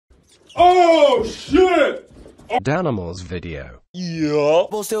Oh shit! Dannimuls video. Yeah.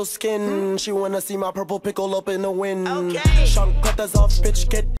 Still skin. She wanna see my purple pickle up in the wind. Okay. Shunk cutters off bitch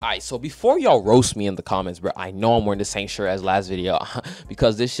kid. Alright, so before y'all roast me in the comments, bro, I know I'm wearing the same shirt as last video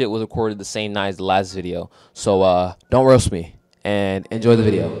because this shit was recorded the same night as the last video. So don't roast me and enjoy the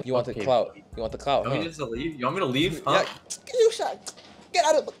video. You want the clout? You want the clout? You want me just to leave? You want me to leave? Huh? Yeah. Give you a shot. Get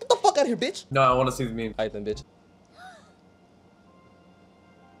the fuck out of here, bitch. No, I want to see the meme. Alright then, bitch.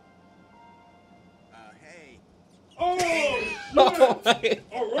 Oh shit!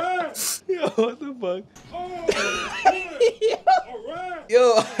 Alright! Yo, what the fuck? Oh shit! Alright!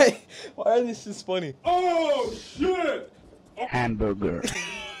 Yo, why are these shits funny? Oh shit! Hamburger.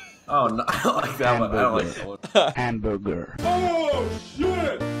 Oh no, I don't like that one. I don't like that one. Hamburger. Oh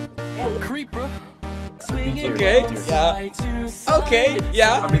shit! Creeper. Okay, yeah. Okay,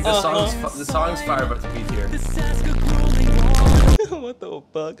 yeah. I mean, the song's fire, but the beat here. What the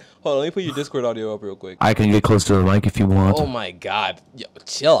fuck? Hold on, let me put your Discord audio up real quick. I can get close to the mic if you want. Oh my god. Yo,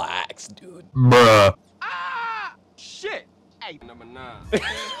 chillax, dude. Bruh. Ah! Shit! Hey, number 9. Okay.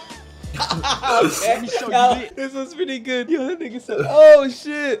 Yeah, this was pretty good. Yo, that nigga said, oh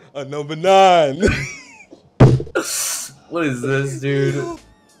shit. A number 9. What is this, dude?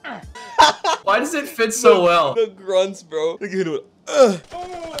 Why does it fit so well? The grunts, bro. Look at him. Oh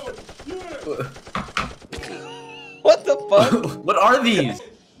shit! What the fuck? What are these?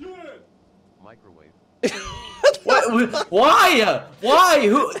 Shit! Microwave. What? Why? Why?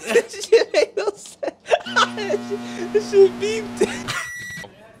 Who? This shit made no sense. This shit beeped.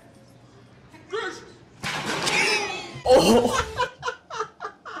 Oh.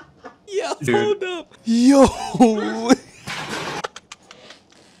 Yo, Dude. hold up. Yo.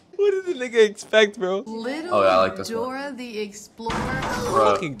 What did the nigga expect, bro? Little Oh, yeah, I like this Dora the Explorer.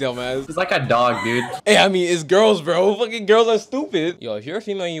 Bro. Fucking dumbass. It's like a dog, dude. Hey, I mean, it's girls, bro. Fucking girls are stupid. Yo, if you're a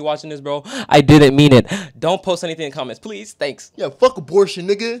female and you watching this, bro, I didn't mean it. Don't post anything in comments, please. Thanks. Yeah, fuck abortion,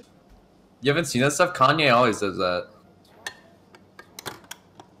 nigga. You haven't seen that stuff? Kanye always does that.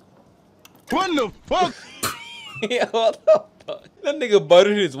 What the fuck? Yo, what the fuck? That nigga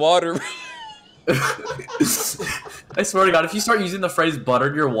buttered his water. I swear to God, if you start using the phrase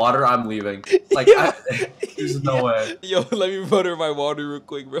 "buttered your water," I'm leaving. Like, Yeah. There's no way. Yo, let me butter my water real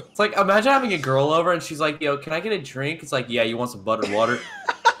quick, bro. It's like, imagine having a girl over and she's like, "Yo, can I get a drink?" It's like, "Yeah, you want some buttered water?"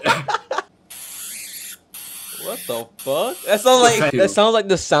 What the fuck? That sounds like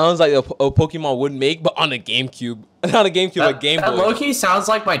the sounds like a Pokemon would make, but on a GameCube. Not a GameCube, a Game Boy. That low-key sounds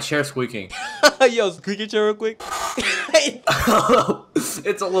like my chair squeaking. Yo, squeak your chair real quick.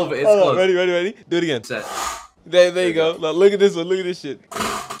 It's a little bit. It's Hold on, close. ready? Do it again. Set. There you go. Look at this one. Look at this shit.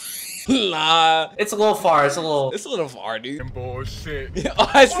 Nah. It's a little far. It's a little. It's a little far, dude. Bullshit.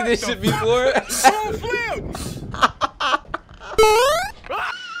 Oh, I seen this shit before.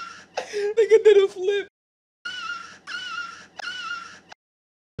 Nigga did a flip.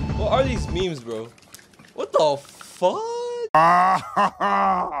 What are these memes, bro? What the fuck?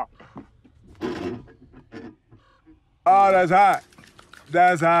 Oh, that's hot.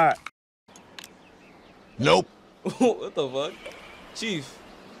 That's hot. Nope. What the fuck? Chief.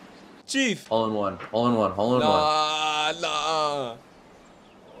 All in one. All in one. All in one. Nah.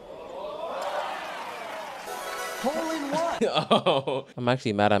 Hole in one. Oh, I'm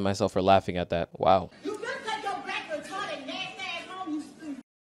actually mad at myself for laughing at that. Wow. You better take your black retarded nasty ass home, you stupid.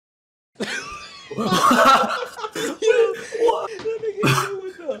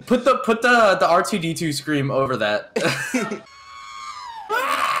 Put the R2D2 scream over that.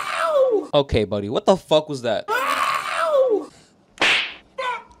 Okay, buddy. What the fuck was that?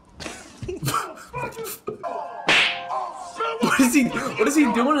 What is he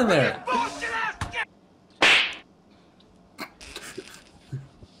doing in there? What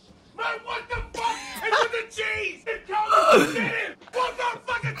the fuck? It's with the cheese! It's coming! Get it! What the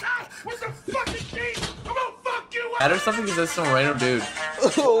fucking time? With the fucking cheese! I'm gonna fuck you up! That or something is just some random dude.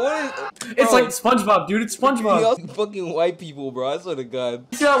 What is, It's like SpongeBob, dude. It's SpongeBob. y'all fucking white people, bro. I swear to God.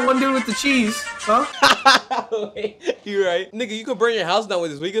 You see that one dude with the cheese? Huh? Wait, you right. Nigga, you could burn your house down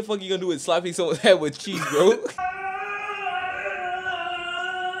with this. What the fuck you gonna do with slapping someone's head with cheese, bro?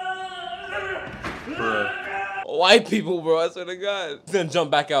 White people, bro. I swear to God. Then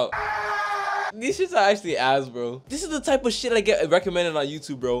jump back out. These shits are actually ass, bro. This is the type of shit I get recommended on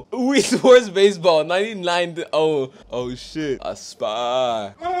YouTube, bro. Wii Sports Baseball, 99 to 0. Oh, shit. A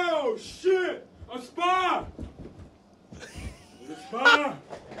spy. Oh shit! A spy! It's a spy!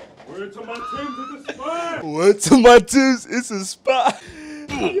 Word to my Timbs, it's a spy! What to my Timbs? It's a spy.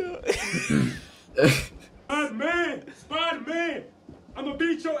 Spider-Man! I'ma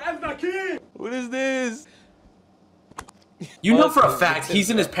beat your ass if I can! What is this? You know for a fact he's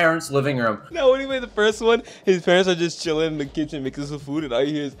in his parents' living room. No, when he made the first one, his parents are just chilling in the kitchen making some food, and all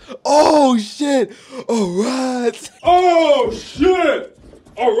you hear is, "Oh shit! Alright! Oh shit!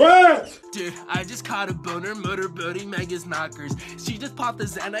 Alright! Dude, I just caught a boner, motor boating, Megas knockers. She just popped the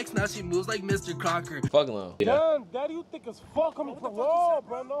Xanax, now she moves like Mr. Crocker. Fuck no. Damn, daddy, you think it's fuck coming from wall,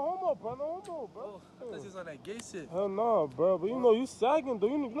 bro? No homo, bro. No homo, bro. This is on that gay shit. Hell no, bro. But you know you sagging, though.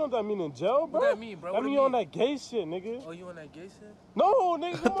 You know what that mean in jail, bro? What that mean, bro? That mean you on that gay shit, nigga. Oh, you on that gay shit? No,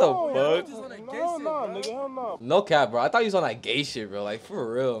 nigga. What no. the fuck? Just on that gay Hell shit, no, bro. nigga. Hell no. No cap, bro. I thought you was on that gay shit, bro. Like,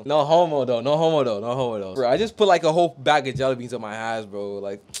 for real. No homo, though. No homo, though. No homo, though. Bro, I just put, like, a whole bag of jelly beans on my ass, bro.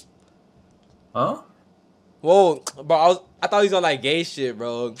 Like, Huh? whoa. Bro, I thought he was on that gay shit,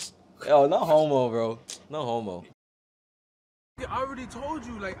 bro. Yo, no homo, bro. No homo. I already told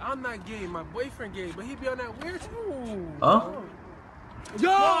you, like, I'm not gay. My boyfriend gay, but he be on that weird too. Huh?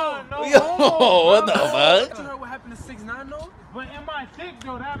 Yo! No, Yo, what the fuck? You heard what happened to 6ix9ine though? But in my dick,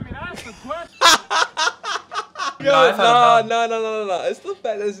 though, that's the question. Yo, I've had no. It's the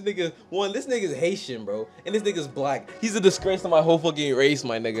fact that this nigga's Haitian, bro. And this nigga's black. He's a disgrace to my whole fucking race,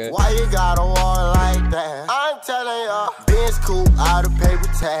 my nigga. Why you gotta walk like that? I'm telling ya, Benz coupe out of paper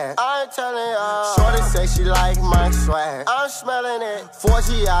tag. I'm telling ya, shorty say she like my swag. I'm smelling it,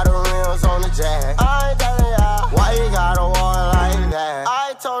 4G out of rims on the jag. I'm telling ya, why you gotta walk like that?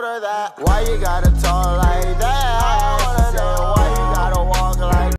 I told her that, why you gotta